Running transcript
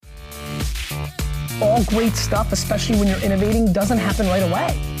all great stuff, especially when you're innovating, doesn't happen right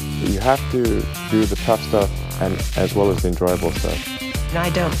away. You have to do the tough stuff and as well as the enjoyable stuff. I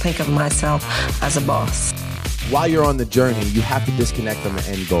don't think of myself as a boss. While you're on the journey, you have to disconnect from the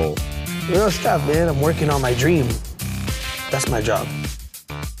end goal. Real stuff, man. I'm working on my dream. That's my job.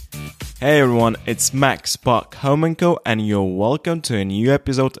 Hey everyone, it's Max Park Homenko and you're welcome to a new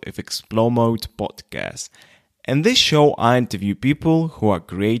episode of Explore Mode Podcast. In this show, I interview people who are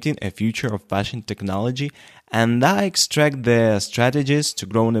creating a future of fashion technology and I extract their strategies to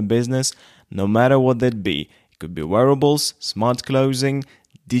grow in a business no matter what that be. It could be wearables, smart clothing,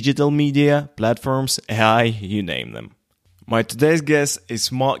 digital media, platforms, AI, you name them. My today's guest is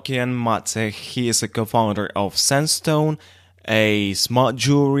Markian Matze. He is a co-founder of Sandstone, a smart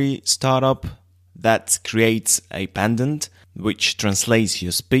jewelry startup that creates a pendant which translates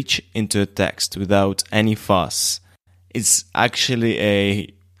your speech into a text without any fuss. It's actually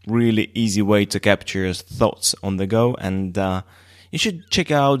a really easy way to capture your thoughts on the go, and you should check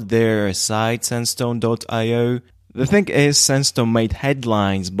out their site sandstone.io. The thing is, Sandstone made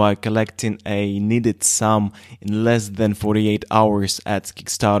headlines by collecting a needed sum in less than 48 hours at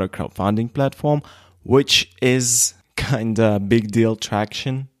Kickstarter crowdfunding platform, which is kinda big deal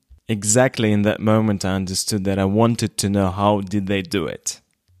traction. Exactly in that moment I understood that I wanted to know how did they do it.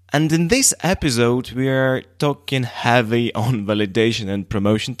 And in this episode we are talking heavy on validation and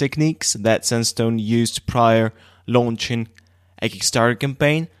promotion techniques that Sandstone used prior launching a Kickstarter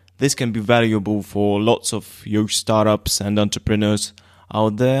campaign. This can be valuable for lots of young startups and entrepreneurs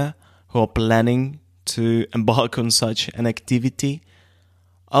out there who are planning to embark on such an activity.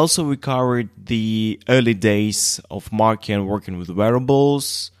 Also, we covered the early days of Markian working with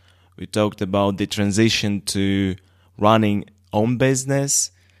wearables. We talked about the transition to running own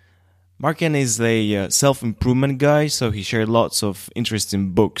business. Markian is a self-improvement guy, so he shared lots of interesting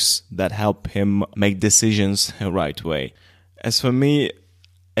books that help him make decisions the right way. As for me,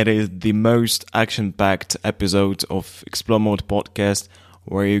 it is the most action-packed episode of Explore Mode Podcast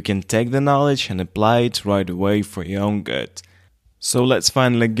where you can take the knowledge and apply it right away for your own good. So let's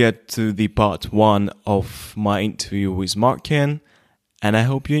finally get to the part 1 of my interview with Markian, and I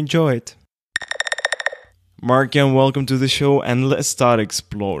hope you enjoy it. Markian, welcome to the show, and let's start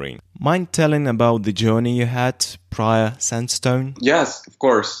exploring. Mind telling about the journey you had prior Sandstone? Yes, of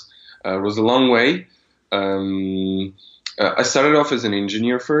course. It was a long way. I started off as an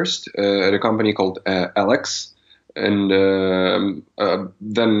engineer first at a company called Alex. And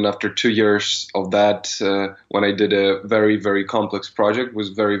then after 2 years of that, when I did a very, very complex project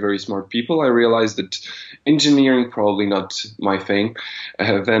with very, very smart people, I realized that engineering probably not my thing.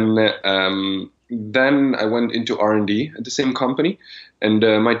 Then I went into R&D at the same company. And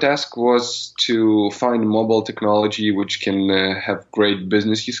my task was to find mobile technology which can have great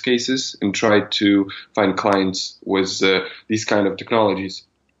business use cases and try to find clients with these kind of technologies.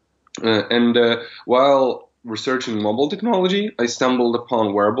 While researching mobile technology, I stumbled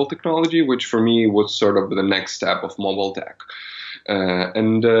upon wearable technology, which for me was sort of the next step of mobile tech. I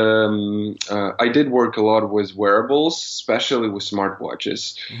did work a lot with wearables, especially with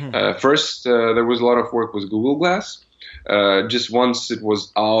smartwatches. Mm-hmm. First, there was a lot of work with Google Glass. Just once it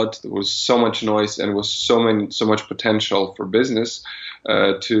was out, there was so much noise and was so much potential for business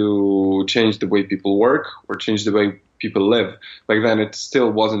to change the way people work or change the way people live. Back then, it still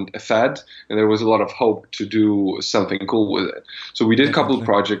wasn't a fad, and there was a lot of hope to do something cool with it. So we did a couple of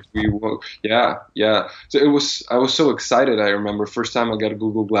projects. So I was so excited. I remember first time I got a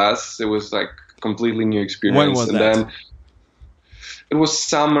Google Glass, it was like a completely new experience. When was that? Then it was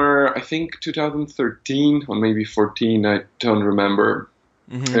summer, I think 2013 or maybe 14. I don't remember.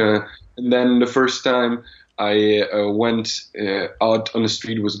 Mm-hmm. And then the first time I went out on the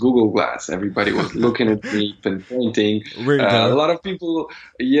street with Google Glass. Everybody was looking at me and pointing. A lot of people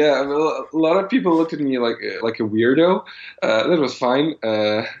looked at me like a weirdo. That was fine.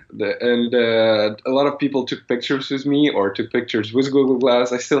 A lot of people took pictures with me or took pictures with Google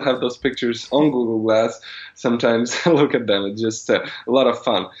Glass. I still have those pictures on Google Glass. Sometimes I look at them. It's just a lot of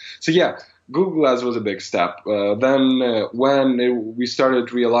fun. So yeah. Google Glass was a big step. When we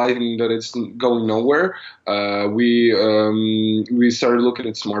started realizing that it's going nowhere, we started looking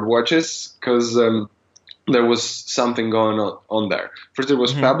at smartwatches because there was something going on there. First, there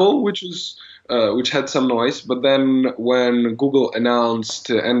was Pebble, which had some noise, but then when Google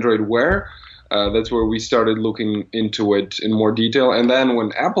announced Android Wear, that's where we started looking into it in more detail. And then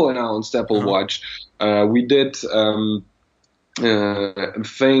when Apple announced Apple Watch, we did a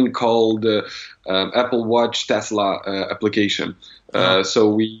thing called Apple Watch Tesla application. So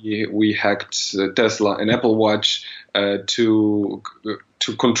we hacked Tesla and Apple Watch to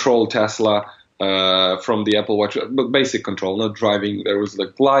control Tesla from the Apple Watch, but basic control, not driving. There was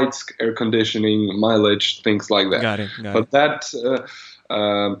like lights, air conditioning, mileage, things like that. Got it. But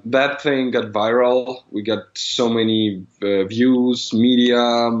that thing got viral. We got so many views, media,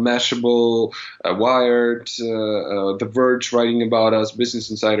 Mashable, Wired, The Verge writing about us, Business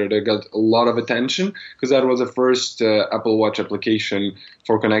Insider. They got a lot of attention because that was the first Apple Watch application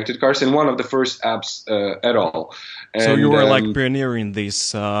for connected cars and one of the first apps at all. And, so you were like pioneering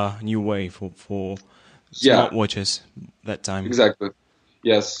this new way for smartwatches that time. Exactly.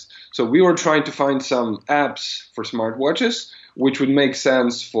 Yes. So we were trying to find some apps for smartwatches which would make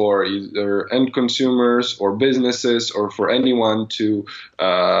sense for either end consumers or businesses or for anyone to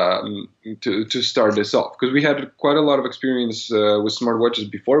start this off. Because we had quite a lot of experience with smartwatches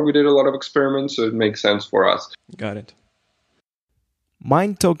before. We did a lot of experiments, so it makes sense for us. Got it.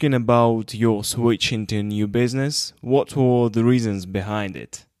 Mind talking about your switch into a new business? What were the reasons behind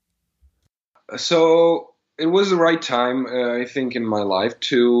it? So it was the right time, I think, in my life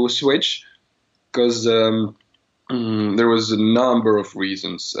to switch because there was a number of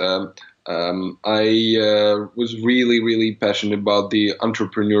reasons. I was really, really passionate about the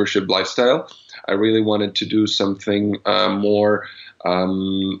entrepreneurship lifestyle. I really wanted to do something more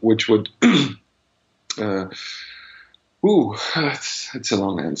which would... it's a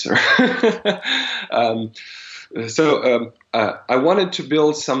long answer. I wanted to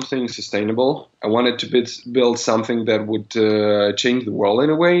build something sustainable. I wanted to build something that would change the world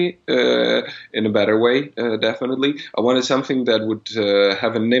in a way, in a better way, definitely. I wanted something that would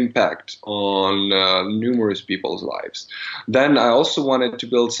have an impact on numerous people's lives. Then I also wanted to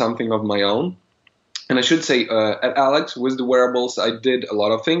build something of my own. And I should say, at Alex, with the wearables, I did a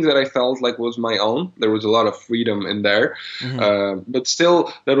lot of things that I felt like was my own. There was a lot of freedom in there. Mm-hmm. But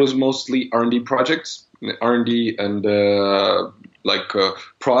still, that was mostly R&D projects. R&D and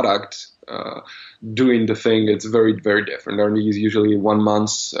product doing the thing, it's very, very different. R&D is usually 1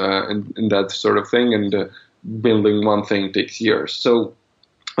 month in that sort of thing, and building one thing takes years. So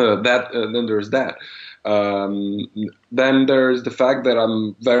then there's that. Then there's the fact that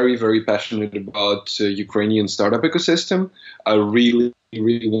I'm very, very passionate about Ukrainian startup ecosystem. I really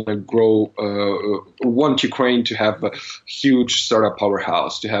want to grow, want Ukraine to have a huge startup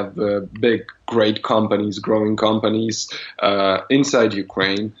powerhouse, to have big, great companies, growing companies inside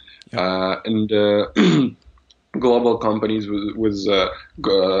Ukraine, and global companies with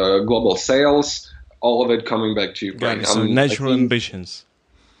global sales, all of it coming back to Ukraine. So natural ambitions.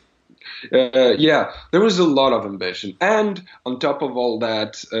 There was a lot of ambition. And on top of all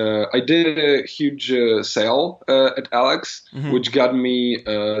that, I did a huge sale at Alex, mm-hmm. which got me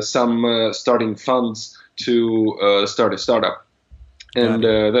some starting funds to start a startup. And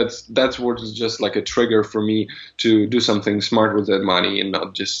that's what was just like a trigger for me to do something smart with that money and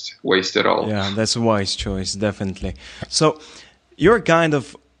not just waste it all. Yeah, that's a wise choice, definitely. So you're kind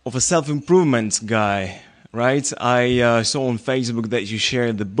of a self-improvement guy, right? I saw on Facebook that you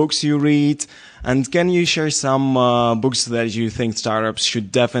share the books you read. And can you share some books that you think startups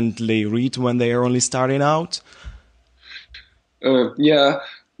should definitely read when they are only starting out? Yeah,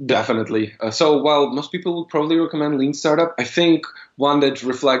 definitely. So while most people would probably recommend Lean Startup, I think one that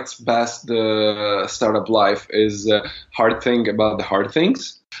reflects best the startup life is Hard Thing About the Hard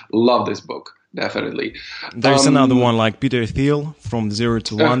Things. Love this book. Definitely. There's another one like Peter Thiel, From Zero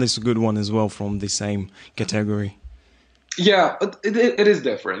to One. It's a good one as well from the same category. Yeah, it is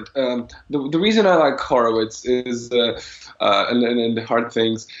different. The reason I like Horowitz is and the Hard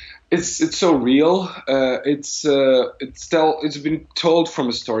Things. It's so real. It's been told from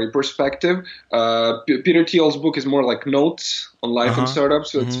a story perspective. Peter Thiel's book is more like notes on life and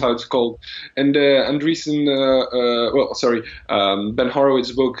startups. So that's how it's called. And Ben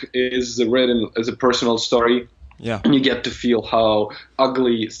Horowitz's book is written as a personal story. Yeah. And you get to feel how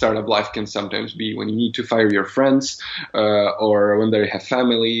ugly startup life can sometimes be when you need to fire your friends, or when they have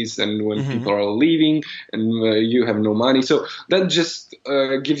families, and when people are leaving and you have no money. So that just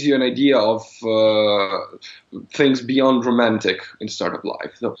gives you an idea of things beyond romantic in startup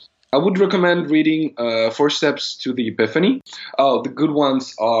life. So I would recommend reading 4 Steps to the Epiphany. Oh, the good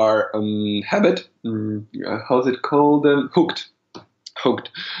ones are Habit. How's it called?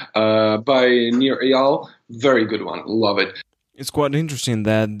 Hooked by Nir Eyal. Very good one. Love it. It's quite interesting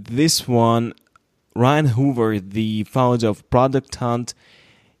that this one, Ryan Hoover, the founder of Product Hunt,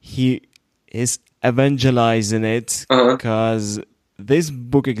 he is evangelizing it because this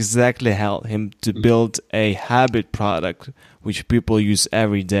book exactly helped him to build a habit product which people use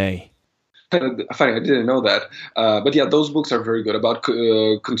every day. Funny, I didn't know that. But yeah, those books are very good about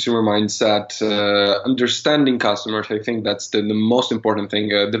consumer mindset, understanding customers. I think that's the most important thing,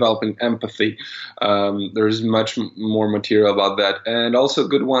 developing empathy. There's much more material about that. And also a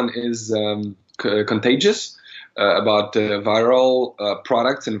good one is Contagious, about viral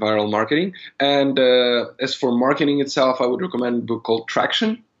products and viral marketing. And as for marketing itself, I would recommend a book called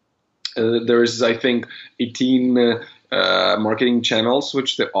Traction. There's, I think, 18 marketing channels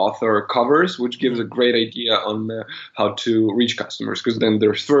which the author covers, which gives a great idea on how to reach customers. Because then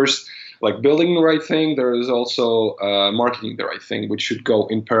there's first like building the right thing. There is also marketing the right thing, which should go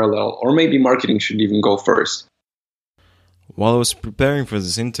in parallel, or maybe marketing should even go first. While I was preparing for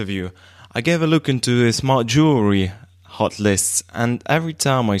this interview, I gave a look into the smart jewelry hot lists, and every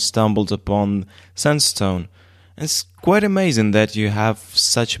time I stumbled upon Sandstone. It's quite amazing that you have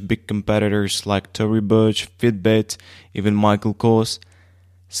such big competitors like Tory Burch, Fitbit, even Michael Kors.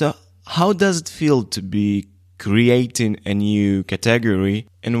 So how does it feel to be creating a new category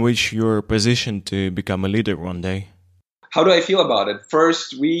in which you're positioned to become a leader one day? How do I feel about it?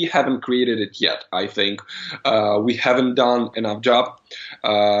 First, we haven't created it yet, I think. We haven't done enough job.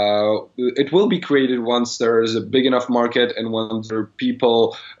 It will be created once there is a big enough market and once there are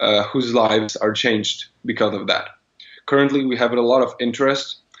people whose lives are changed because of that. Currently, we have a lot of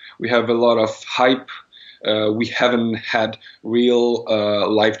interest. We have a lot of hype. We haven't had real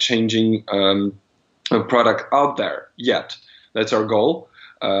life-changing product out there yet. That's our goal.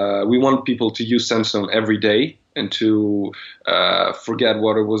 We want people to use Sandstone every day and to forget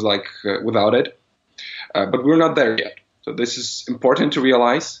what it was like without it. But we're not there yet. So this is important to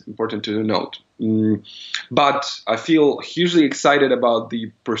realize, important to note. But I feel hugely excited about the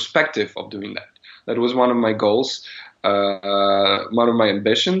perspective of doing that. That was one of my goals, one of my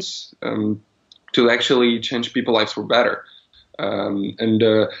ambitions, to actually change people's lives for better.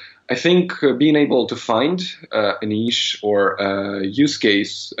 I think being able to find a niche or a use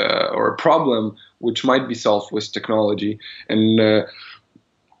case or a problem which might be solved with technology, and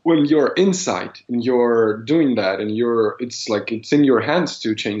when you're inside and you're doing that, and it's in your hands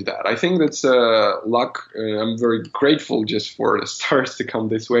to change that. I think that's luck. I'm very grateful just for the stars to come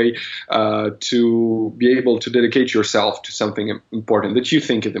this way, to be able to dedicate yourself to something important that you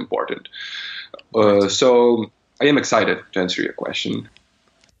think is important. So I am excited to answer your question.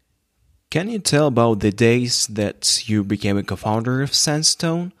 Can you tell about the days that you became a co-founder of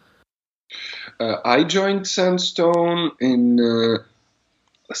Sandstone? I joined Sandstone in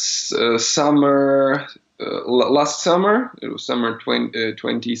summer, last summer. It was summer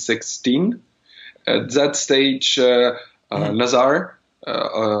 2016. At that stage, Nazar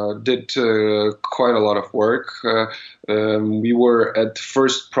did quite a lot of work. We were at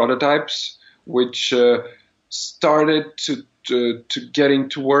first prototypes, which started to getting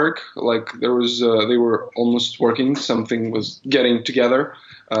to work. Like they were almost working. Something was getting together.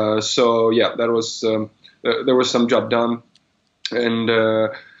 So yeah, that was there was some job done. And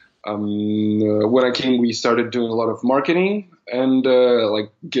when I came, we started doing a lot of marketing and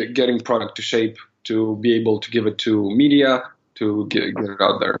getting product to shape to be able to give it to media to get it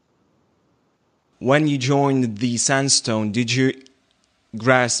out there. When you joined the Sandstone, did you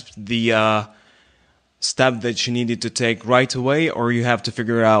grasp the step that you needed to take right away, or you have to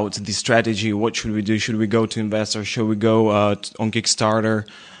figure out the strategy? What should we do? Should we go to investors? Should we go on Kickstarter?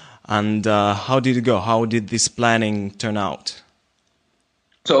 And how did it go? How did this planning turn out?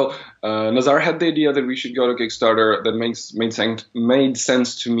 So Nazar had the idea that we should go to Kickstarter. That made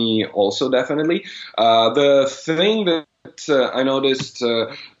sense to me also, definitely. The thing that I noticed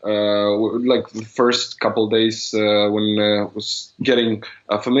like the first couple days when I was getting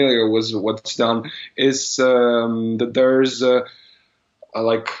familiar with what's done is that there's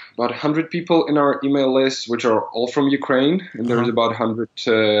like about 100 people in our email list, which are all from Ukraine, and there's about 100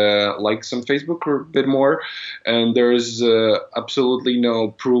 likes on Facebook or a bit more, and there's absolutely no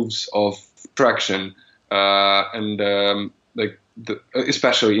proofs of traction,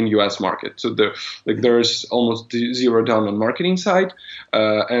 especially in US market. So there's almost zero done on marketing side,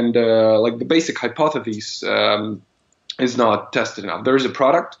 and the basic hypothesis is not tested enough. There is a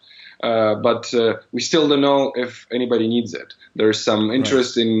product, but we still don't know if anybody needs it. There's some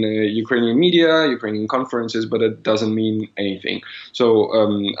interest in Ukrainian media, Ukrainian conferences, but it doesn't mean anything. So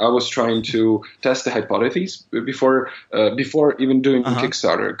I was trying to test the hypotheses before even doing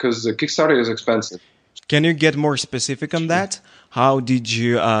Kickstarter, because Kickstarter is expensive. Can you get more specific on that? How did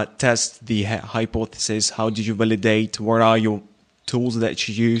you test the hypothesis? How did you validate? What are your tools that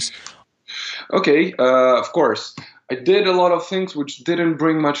you use? Okay, of course. I did a lot of things which didn't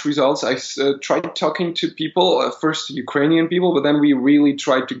bring much results. I tried talking to people, first Ukrainian people, but then we really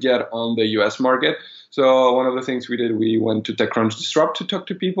tried to get on the US market. So one of the things we did, we went to TechCrunch Disrupt to talk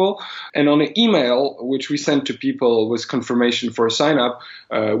to people. And on an email, which we sent to people with confirmation for a sign up,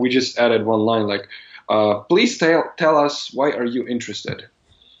 we just added one line like, please tell us, why are you interested?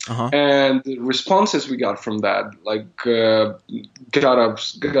 And the responses we got from that,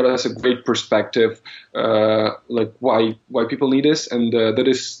 got us a great perspective, why people need this, and that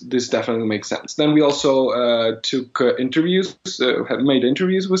this definitely makes sense. Then we also took interviews, had made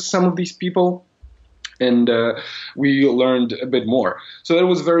interviews with some of these people, and we learned a bit more. So it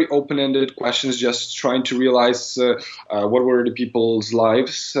was very open-ended questions, just trying to realize what were the people's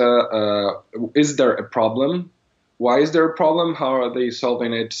lives. Is there a problem? Why is there a problem? How are they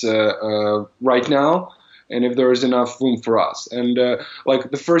solving it right now? And if there is enough room for us. And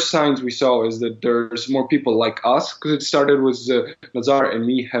the first signs we saw is that there's more people like us, because it started with Nazar and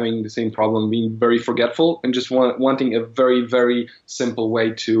me having the same problem, being very forgetful and just wanting a very, very simple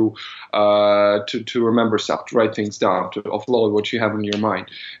way to remember stuff, to write things down, to offload what you have in your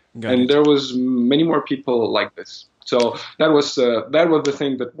mind. There was many more people like this. So that was the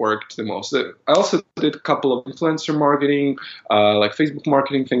thing that worked the most. I also did a couple of influencer marketing, like Facebook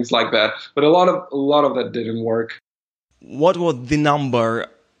marketing, things like that. But a lot of that didn't work. What was the number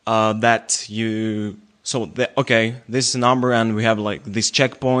that you? This is a number, and we have like this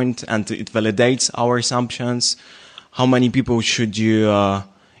checkpoint, and it validates our assumptions. How many people should you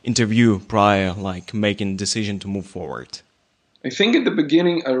interview prior, like making a decision to move forward? I think at the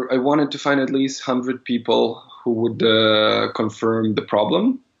beginning, I wanted to find at least 100 people who would confirm the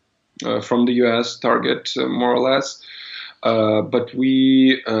problem from the US target, more or less. But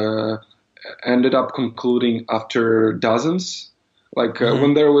we ended up concluding after dozens,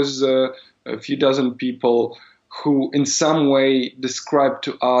 when there was a few dozen people who in some way described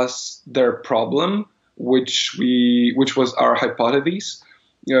to us their problem, which was our hypothesis.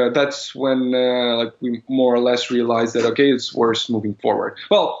 That's when we more or less realized that, okay, it's worth moving forward.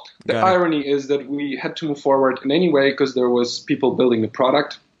 Well, the irony is that we had to move forward in any way because there was people building the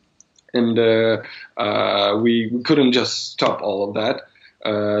product, and we couldn't just stop all of that.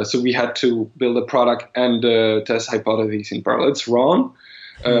 So we had to build a product and test hypotheses in parallel. It's wrong,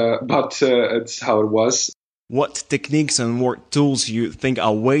 but it's how it was. What techniques and what tools you think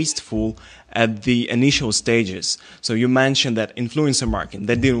are wasteful at the initial stages? So you mentioned that influencer marketing,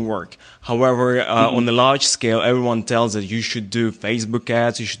 that didn't work. However, on a large scale, everyone tells that you should do Facebook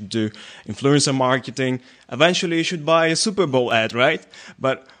ads, you should do influencer marketing. Eventually, you should buy a Super Bowl ad, right?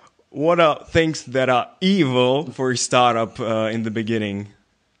 But what are things that are evil for a startup in the beginning?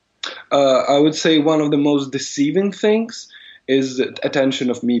 I would say one of the most deceiving things is the attention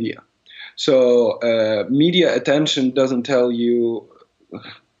of media. So media attention doesn't tell you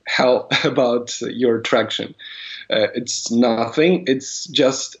how about your traction. It's nothing. It's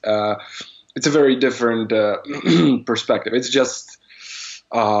just it's a very different perspective. It's just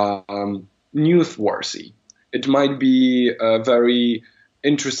newsworthy. It might be very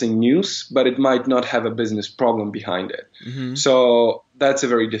interesting news, but it might not have a business problem behind it. Mm-hmm. So that's a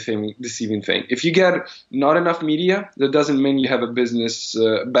very deceiving thing. If you get not enough media, that doesn't mean you have a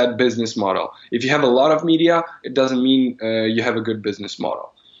bad business model. If you have a lot of media, it doesn't mean you have a good business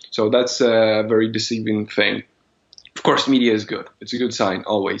model. So that's a very deceiving thing. Of course, media is good. It's a good sign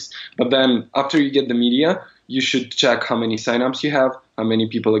always. But then after you get the media, you should check how many signups you have, how many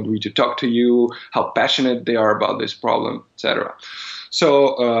people agree to talk to you, how passionate they are about this problem, etc.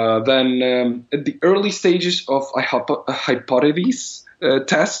 So then at the early stages of hypotheses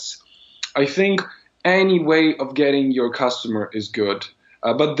tests, I think any way of getting your customer is good.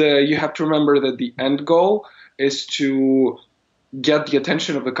 But you have to remember that the end goal is to get the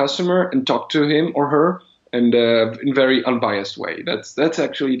attention of the customer and talk to him or her and in very unbiased way. That's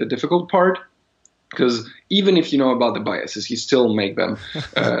actually the difficult part, because even if you know about the biases, you still make them.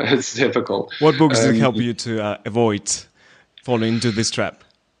 It's difficult. What books do help you to avoid falling into this trap?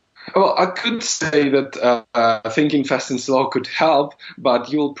 Well, I could say that Thinking Fast and Slow could help, but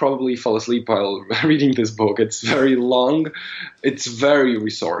you'll probably fall asleep while reading this book. It's very long, it's very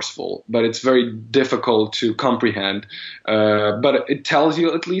resourceful, but it's very difficult to comprehend. But it tells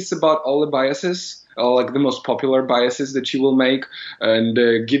you at least about all the biases, like the most popular biases that you will make, and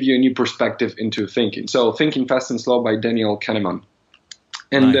give you a new perspective into thinking. So Thinking Fast and Slow by Daniel Kahneman.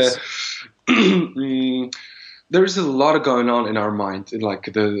 And nice. There's a lot going on in our mind,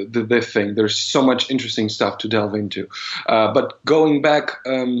 like the thing. There's so much interesting stuff to delve into. But going back,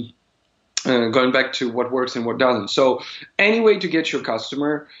 going back to what works and what doesn't. So any way to get your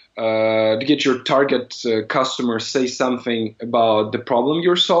customer, to get your target customer say something about the problem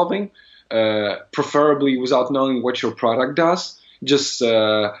you're solving, preferably without knowing what your product does, just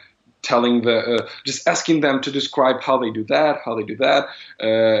just asking them to describe how they do that,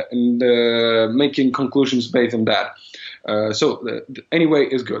 and making conclusions based on that. Anyway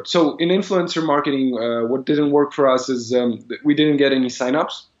is good. So in influencer marketing, what didn't work for us is we didn't get any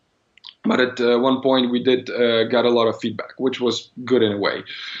signups. But at one point we did got a lot of feedback, which was good in a way.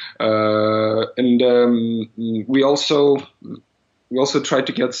 We also tried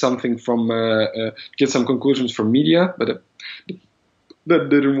to get something from get some conclusions from media, but that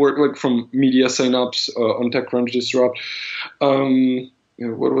didn't work. Like from media signups on TechCrunch Disrupt.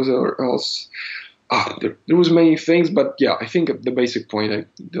 What was there else? There was many things, but yeah, I think the basic point I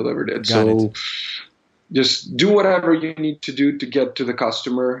delivered it. Got it. Just do whatever you need to do to get to the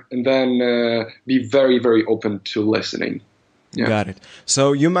customer, and then be very, very open to listening. Yeah. Got it.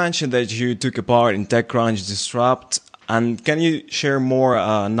 So you mentioned that you took a part in TechCrunch Disrupt, and can you share more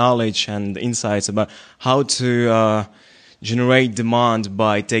knowledge and insights about how to generate demand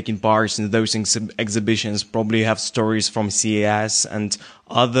by taking part in those exhibitions? Probably you have stories from CES and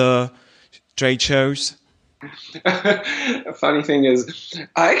other trade shows. Funny thing is,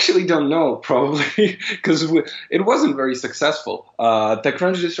 I actually don't know, probably because it wasn't very successful.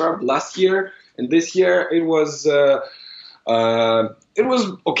 TechCrunch Disrupt last year and this year it was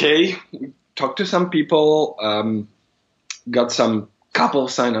okay. We talked to some people, got some couple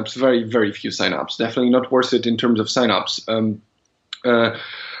of signups, very, very few signups. Definitely not worth it in terms of signups.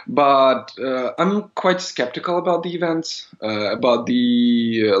 But I'm quite skeptical about the events, about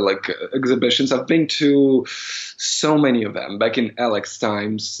the exhibitions. I've been to so many of them. Back in Alex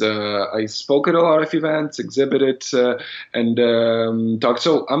times, I spoke at a lot of events, exhibited, and talked.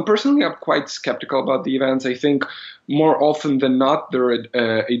 So I'm quite skeptical about the events. I think more often than not they're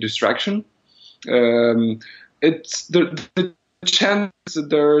a distraction. It's the chance that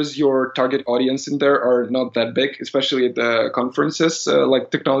there's your target audience in there are not that big, especially at the conferences,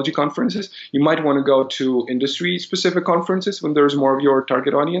 like technology conferences. You might want to go to industry-specific conferences when there's more of your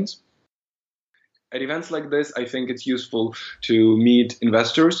target audience. At events like this, I think it's useful to meet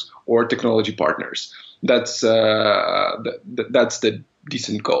investors or technology partners. That's the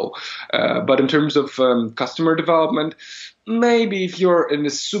decent goal. But in terms of customer development, maybe if you're in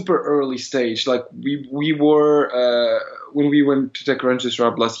a super early stage, like we were when we went to TechCrunch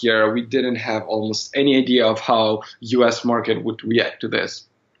Disrupt last year, we didn't have almost any idea of how US market would react to this.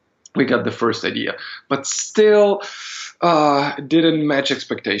 We got the first idea, but still didn't match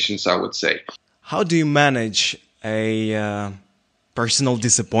expectations, I would say. How do you manage a personal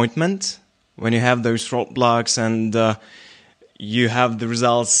disappointment when you have those roadblocks and you have the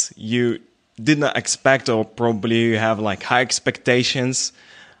results you did not expect, or probably you have like high expectations?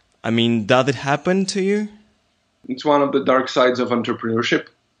 I mean, does it happen to you? It's one of the dark sides of entrepreneurship,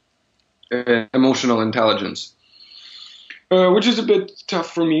 emotional intelligence, which is a bit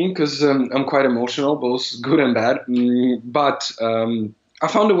tough for me because I'm quite emotional, both good and bad. But I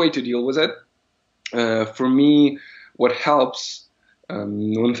found a way to deal with it. For me, what helps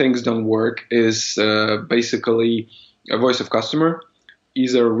when things don't work is basically a voice of customer,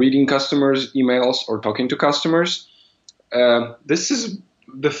 either reading customers' emails or talking to customers. This is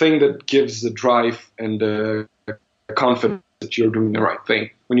the thing that gives the drive and the confidence that you're doing the right thing.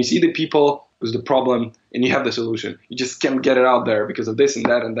 When you see the people with the problem and you have the solution, you just can't get it out there because of this and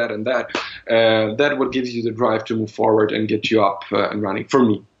that and that and that. That what gives you the drive to move forward and get you up and running, for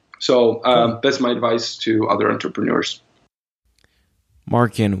me. So that's my advice to other entrepreneurs.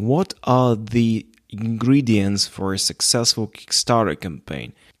 Markin, what are the ingredients for a successful Kickstarter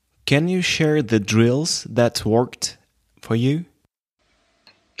campaign? Can you share the drills that worked for you?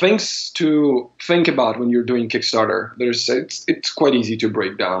 Things to think about when you're doing Kickstarter. It's quite easy to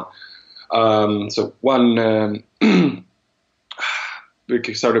break down. So one, the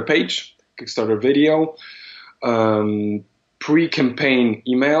Kickstarter page, Kickstarter video, pre-campaign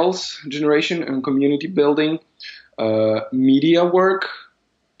emails generation and community building, media work,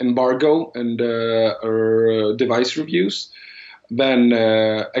 embargo and device reviews, then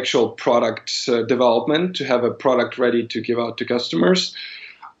actual product development to have a product ready to give out to customers,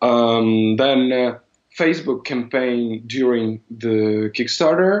 then Facebook campaign during the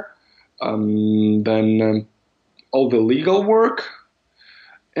Kickstarter, then all the legal work,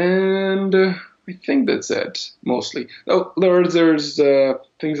 and I think that's it, mostly. There's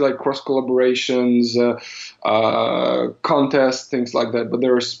things like cross collaborations, contests, things like that, but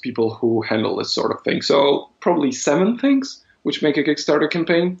there's people who handle this sort of thing. So probably 7 things which make a Kickstarter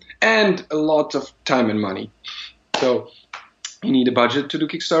campaign, and a lot of time and money. So you need a budget to do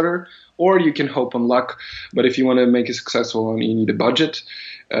Kickstarter, or you can hope on luck. But if you want to make a successful one, you need a budget,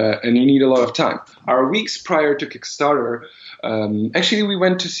 and you need a lot of time. Our weeks prior to Kickstarter, actually we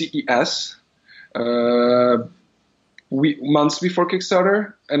went to CES months before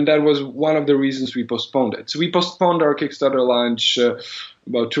Kickstarter, and that was one of the reasons we postponed it. So we postponed our Kickstarter launch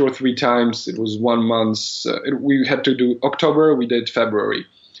about 2 or 3 times. It was 1 month. We had to do October, we did February.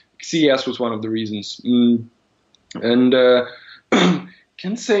 CES was one of the reasons. And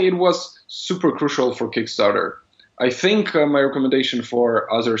can say it was super crucial for Kickstarter. I think my recommendation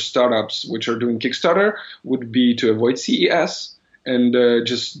for other startups which are doing Kickstarter would be to avoid CES and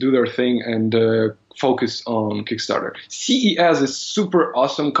just do their thing and focus on Kickstarter. CES is super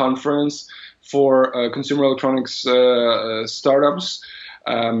awesome conference for consumer electronics startups,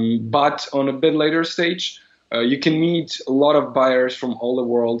 but on a bit later stage, you can meet a lot of buyers from all the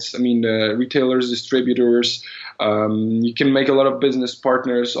worlds. I mean, retailers, distributors. You can make a lot of business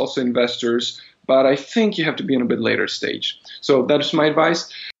partners, also investors. But I think you have to be on a bit later stage. So that's my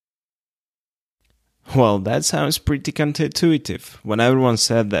advice. Well, that sounds pretty counterintuitive when everyone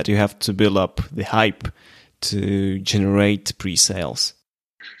said that you have to build up the hype to generate pre-sales.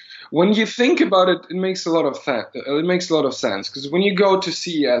 When you think about it, it makes a lot of sense because when you go to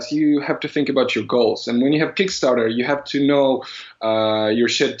CES, you have to think about your goals, and when you have Kickstarter, you have to know your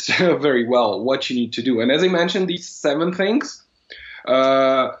shit very well, what you need to do. And as I mentioned, these 7 things,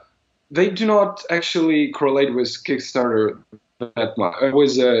 they do not actually correlate with Kickstarter that much,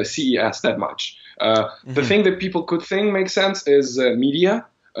 with CES that much. The thing that people could think makes sense is media.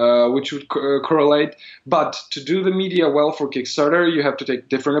 Which would correlate. But to do the media well for Kickstarter, you have to take a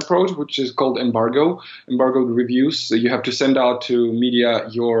different approach, which is called embargoed reviews. So you have to send out to media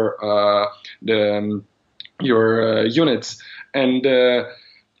your units. And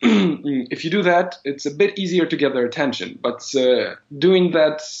if you do that, it's a bit easier to get their attention. But doing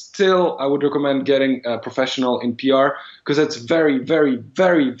that still, I would recommend getting a professional in PR because that's very, very,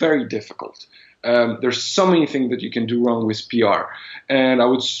 very, very difficult. There's so many things that you can do wrong with PR, and I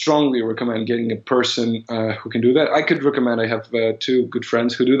would strongly recommend getting a person who can do that. I could recommend, I have 2 good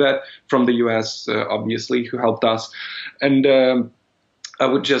friends who do that from the US, obviously, who helped us, and I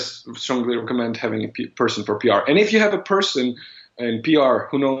would just strongly recommend having a person for PR. And if you have a person in PR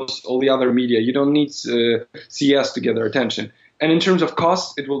who knows all the other media, you don't need CS to get their attention. And in terms of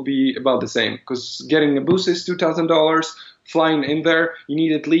cost, it will be about the same, because getting a booth is $2,000. Flying in there, you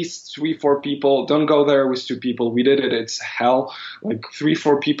need at least 3-4 people. Don't go there with 2 people. We did it. It's hell. Like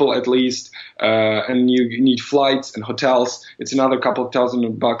 3-4 people at least. And you need flights and hotels. It's another couple of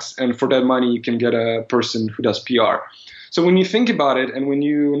 $1,000. And for that money, you can get a person who does PR. So when you think about it and when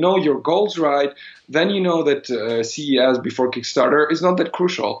you know your goals right, then you know that CES before Kickstarter is not that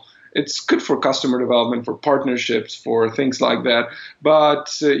crucial. It's good for customer development, for partnerships, for things like that.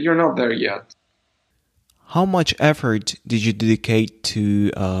 But you're not there yet. How much effort did you dedicate to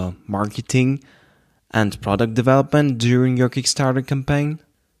marketing and product development during your Kickstarter campaign?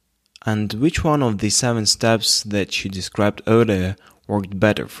 And which one of the 7 steps that you described earlier worked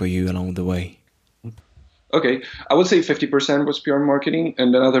better for you along the way? Okay, I would say 50% was PR marketing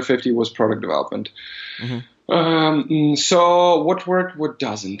and another 50% was product development. So what worked, what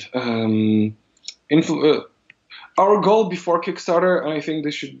doesn't? Our goal before Kickstarter, and I think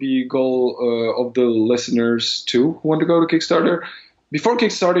this should be a goal of the listeners too who want to go to Kickstarter. Before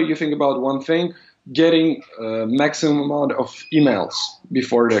Kickstarter, you think about one thing, getting a maximum amount of emails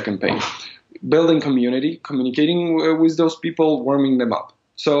before the campaign. Building community, communicating with those people, warming them up.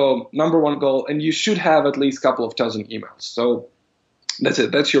 So number 1 goal, and you should have at least a couple of thousand emails. So that's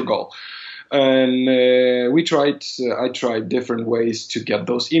it, that's your goal. And I tried different ways to get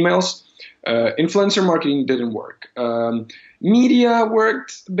those emails. Influencer marketing didn't work. Media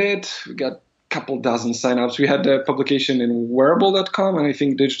worked a bit. We got a couple dozen signups. We had a publication in wearable.com and I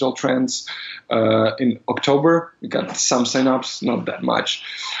think Digital Trends in October. We got some signups, not that much.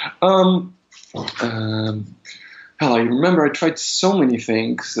 I remember I tried so many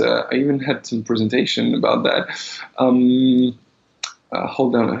things. I even had some presentation about that.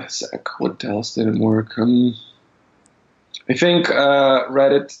 Hold on a sec. What else didn't work? I think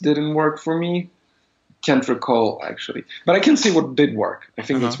Reddit didn't work for me. Can't recall, actually. But I can see what did work. I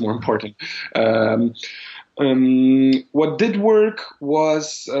think that's more important. What did work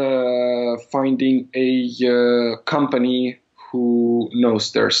was finding a company who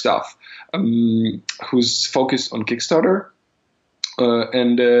knows their stuff, who's focused on Kickstarter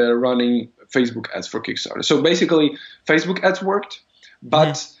and running Facebook ads for Kickstarter. So basically, Facebook ads worked,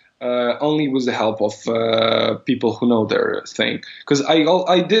 but only with the help of people who know their thing. Because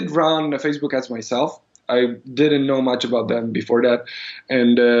I did run Facebook ads myself. I didn't know much about them before that,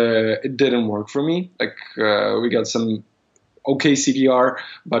 and it didn't work for me. Like we got some okay CTR,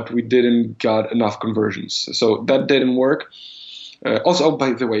 but we didn't got enough conversions, so that didn't work. Also,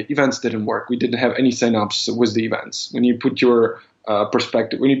 by the way, events didn't work. We didn't have any signups with the events. When you put your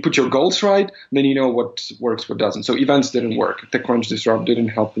perspective, when you put your goals right, then you know what works, what doesn't. So events didn't work. TechCrunch Disrupt didn't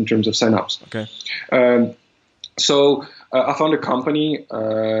help in terms of signups. Okay. So I found a company.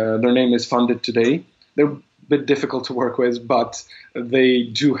 Their name is Funded Today. They're a bit difficult to work with, but they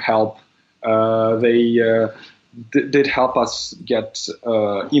do help. They did help us get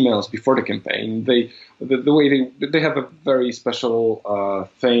emails before the campaign. The way they have a very special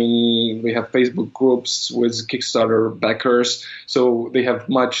thing. They have Facebook groups with Kickstarter backers, so they have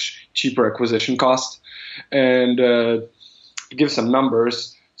much cheaper acquisition cost. And to give some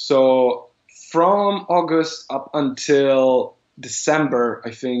numbers, so from August up until December,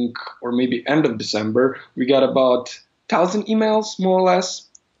 I think, or maybe end of December, we got about 1,000 emails, more or less.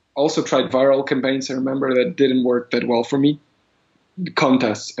 Also tried viral campaigns. I remember that didn't work that well for me.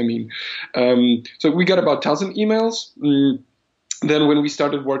 Contests, I mean. So we got about 1,000 emails. Then when we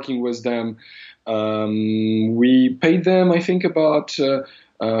started working with them, we paid them, I think, about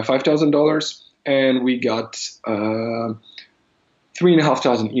 $5,000, and we got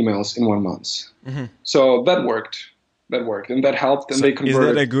 3,500 emails in 1 month. Mm-hmm. So that worked. And that helped. And so they converted.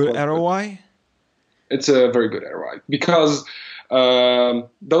 Is that a good ROI? It's a very good ROI because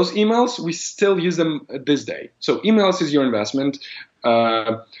those emails, we still use them this day. So emails is your investment,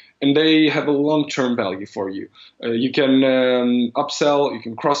 and they have a long-term value for you. You can upsell, you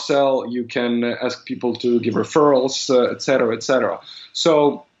can cross-sell, you can ask people to give referrals, et cetera, et cetera.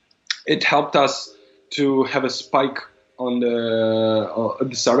 So it helped us to have a spike on at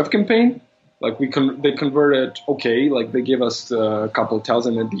the start of campaign. Like they converted okay, like they gave us a couple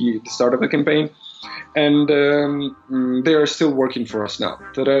thousand at the start of the campaign. And they are still working for us now.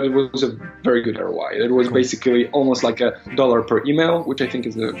 So that it was a very good ROI. It was basically almost like $1 per email, which I think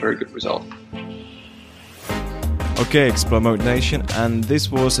is a very good result. Okay, Explore Mode Nation, and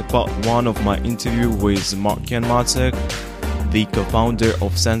this was part 1 of my interview with Mark-Jan Matek, the co-founder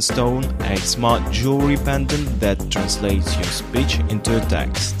of Sandstone, a smart jewelry pendant that translates your speech into a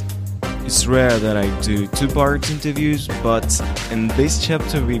text. It's rare that I do 2-part interviews, but in this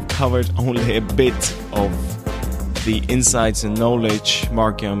chapter we've covered only a bit of the insights and knowledge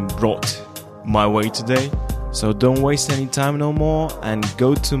Mark-Jan brought my way today. So don't waste any time no more and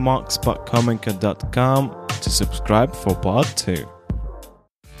go to marksparkhomenko.com to subscribe for part 2.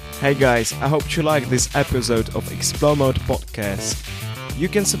 Hey guys, I hope you like this episode of Explore Mode Podcast. You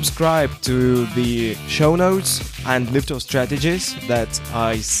can subscribe to the show notes and little strategies that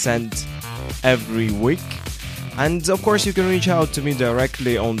I send every week. And of course you can reach out to me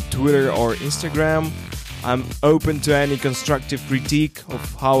directly on Twitter or Instagram. I'm open to any constructive critique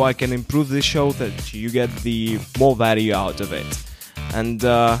of how I can improve this show that you get the more value out of it. And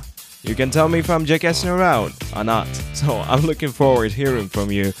you can tell me if I'm jackassing around or not. So I'm looking forward to hearing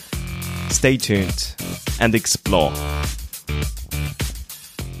from you. Stay tuned and explore.